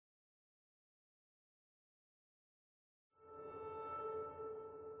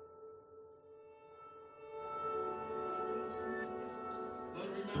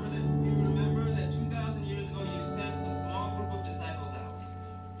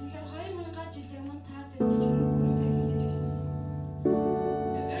And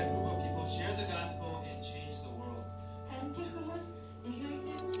that group of people shared the gospel and changed the world.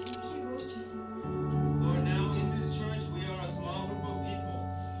 Lord, now in this church we are a small group of people.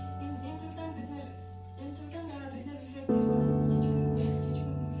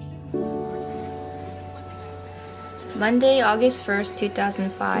 Monday, August 1st,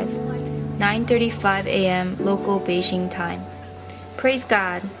 2005, 9:35 a.m. local Beijing time. Praise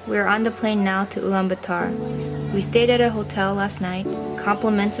God, we are on the plane now to Ulaanbaatar. We stayed at a hotel last night,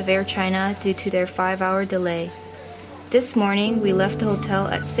 compliments of Air China due to their 5-hour delay. This morning, we left the hotel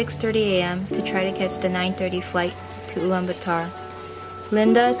at 6:30 a.m. to try to catch the 9:30 flight to Ulaanbaatar.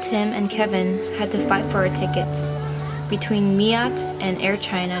 Linda, Tim, and Kevin had to fight for our tickets. Between Miat and Air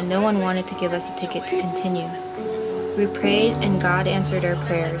China, no one wanted to give us a ticket to continue. We prayed and God answered our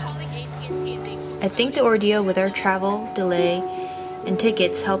prayers. I think the ordeal with our travel, delay, and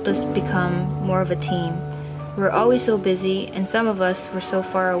tickets helped us become more of a team. We were always so busy, and some of us were so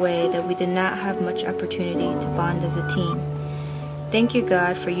far away that we did not have much opportunity to bond as a team. Thank you,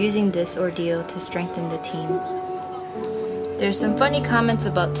 God, for using this ordeal to strengthen the team. There's some funny comments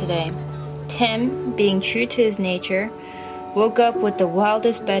about today. Tim, being true to his nature, woke up with the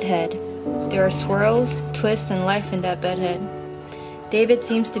wildest bedhead. There are swirls, twists, and life in that bedhead. David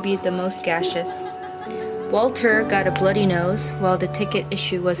seems to be the most gaseous. Walter got a bloody nose while the ticket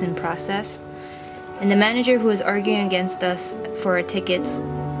issue was in process. And the manager who was arguing against us for our tickets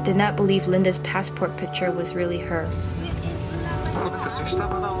did not believe Linda's passport picture was really her.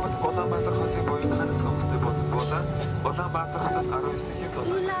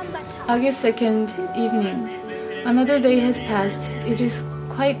 August 2nd, evening. Another day has passed. It is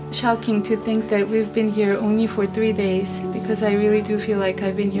quite shocking to think that we've been here only for 3 days, because I really do feel like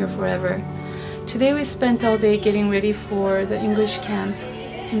I've been here forever. Today we spent all day getting ready for the English camp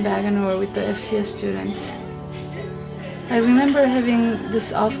in Baganor with the FCS students. I remember having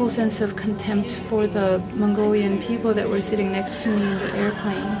this awful sense of contempt for the Mongolian people that were sitting next to me in the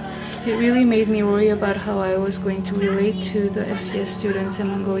airplane. It really made me worry about how I was going to relate to the FCS students and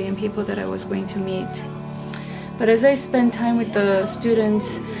Mongolian people that I was going to meet. But as I spent time with the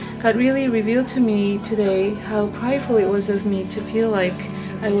students, God really revealed to me today how prideful it was of me to feel like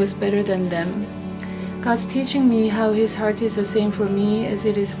I was better than them. God's teaching me how His heart is the same for me as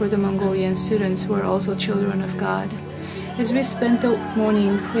it is for the Mongolian students who are also children of God. As we spent the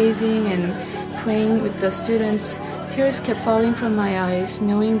morning praising and praying with the students, tears kept falling from my eyes,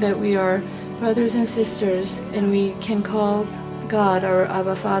 knowing that we are brothers and sisters and we can call God our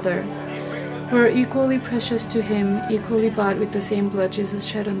Abba Father. We're equally precious to Him, equally bought with the same blood Jesus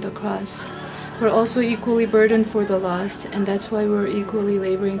shed on the cross. We're also equally burdened for the lost, and that's why we're equally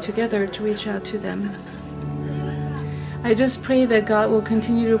laboring together to reach out to them. I just pray that God will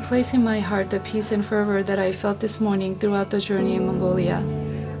continue to place in my heart the peace and fervor that I felt this morning throughout the journey in Mongolia.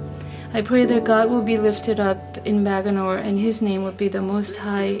 I pray that God will be lifted up in Baganor and His name will be the Most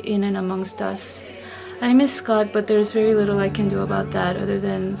High in and amongst us. I miss Scott, but there's very little I can do about that other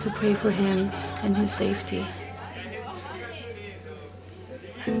than to pray for him and his safety.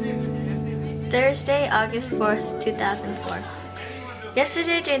 Thursday, August 4th, 2004.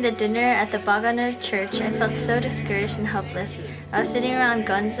 Yesterday during the dinner at the Baganur church, I felt so discouraged and helpless. I was sitting around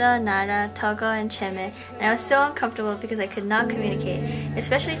Gonza, Nara, Togo, and Cheme, and I was so uncomfortable because I could not communicate.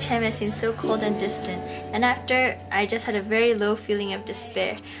 Especially Cheme seemed so cold and distant, and after, I just had a very low feeling of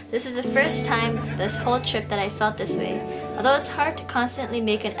despair. This is the first time this whole trip that I felt this way. Although it's hard to constantly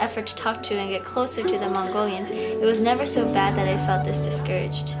make an effort to talk to and get closer to the Mongolians, it was never so bad that I felt this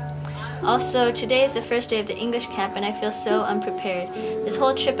discouraged. Also, today is the first day of the English camp and I feel so unprepared. This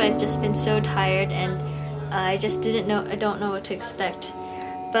whole trip I've just been so tired and I don't know what to expect.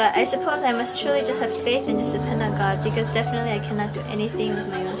 But I suppose I must truly just have faith and just depend on God, because definitely I cannot do anything with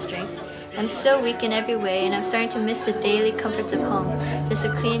my own strength. I'm so weak in every way and I'm starting to miss the daily comforts of home. Just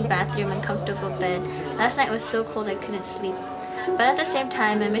a clean bathroom and comfortable bed. Last night was so cold I couldn't sleep. But at the same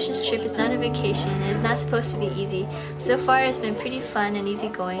time, my missions trip is not a vacation and it is not supposed to be easy. So far it has been pretty fun and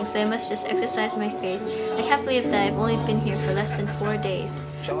easygoing, so I must just exercise my faith. I can't believe that I've only been here for less than 4 days.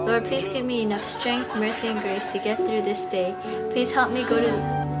 Lord, please give me enough strength, mercy, and grace to get through this day. Please help me go to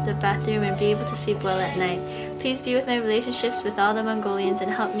the bathroom and be able to sleep well at night. Please be with my relationships with all the Mongolians and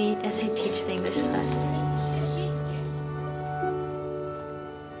help me as I teach the English class.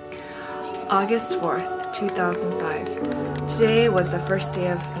 August 4th, 2005. Today was the first day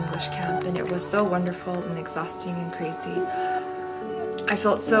of English camp and it was so wonderful and exhausting and crazy. I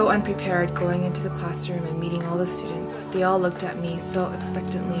felt so unprepared going into the classroom and meeting all the students. They all looked at me so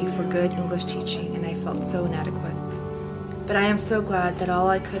expectantly for good English teaching and I felt so inadequate. But I am so glad that all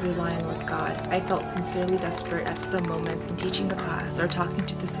I could rely on was God. I felt sincerely desperate at some moments in teaching the class or talking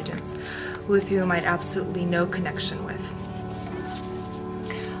to the students with whom I had absolutely no connection with.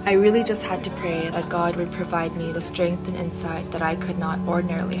 I really just had to pray that God would provide me the strength and insight that I could not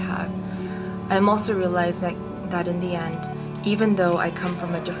ordinarily have. I am also realizing that in the end, even though I come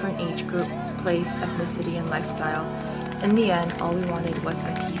from a different age group, place, ethnicity, and lifestyle, in the end, all we wanted was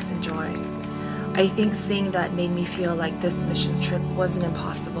some peace and joy. I think seeing that made me feel like this missions trip wasn't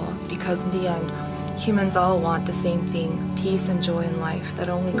impossible, because in the end, humans all want the same thing, peace and joy in life that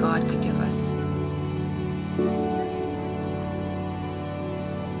only God could give us.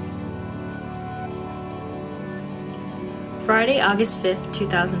 Friday, August 5th,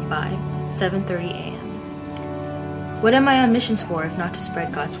 2005, 7:30 a.m. What am I on missions for if not to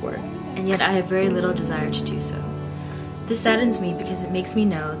spread God's word? And yet I have very little desire to do so. This saddens me because it makes me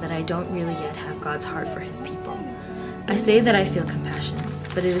know that I don't really yet have God's heart for his people. I say that I feel compassion,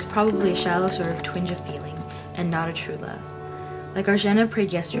 but it is probably a shallow sort of twinge of feeling and not a true love. Like Arjuna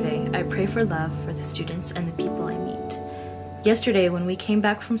prayed yesterday, I pray for love for the students and the people I meet. Yesterday, when we came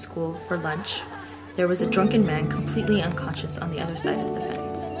back from school for lunch, there was a drunken man completely unconscious on the other side of the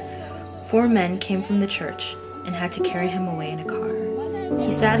fence. 4 men came from the church and had to carry him away in a car.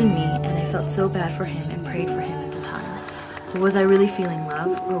 He saddened me, and I felt so bad for him and prayed for him at the time. But was I really feeling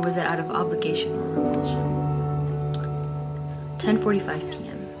love, or was it out of obligation or revulsion? 10:45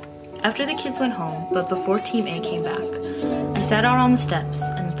 p.m. After the kids went home, but before Team A came back, I sat out on the steps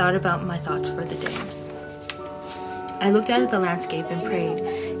and thought about my thoughts for the day. I looked out at the landscape and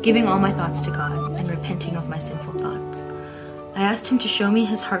prayed, giving all my thoughts to God and repenting of my sinful thoughts. I asked him to show me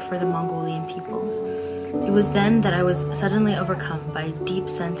his heart for the Mongolian people. It was then that I was suddenly overcome by a deep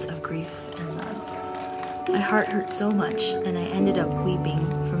sense of grief and love. My heart hurt so much, and I ended up weeping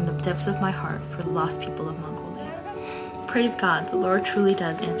from the depths of my heart for the lost people of Mongolia. Praise God, the Lord truly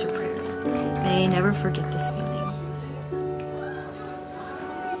does answer prayers. May I never forget this feeling.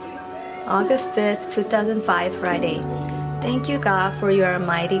 August 5th, 2005, Friday. Thank you, God, for your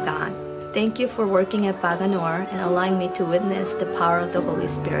almighty God. Thank you for working at Baganor and allowing me to witness the power of the Holy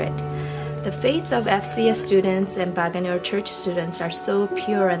Spirit. The faith of FCS students and Baganor church students are so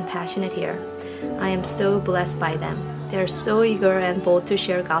pure and passionate here. I am so blessed by them. They are so eager and bold to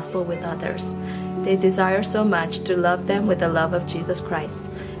share gospel with others. They desire so much to love them with the love of Jesus Christ.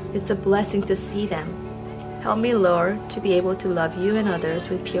 It's a blessing to see them. Help me, Lord, to be able to love you and others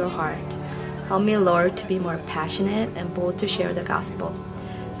with pure heart. Help me, Lord, to be more passionate and bold to share the gospel.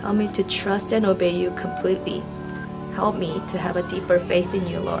 Help me to trust and obey you completely. Help me to have a deeper faith in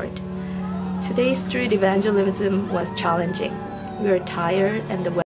you, Lord. Today's street evangelism was challenging. We were tired and the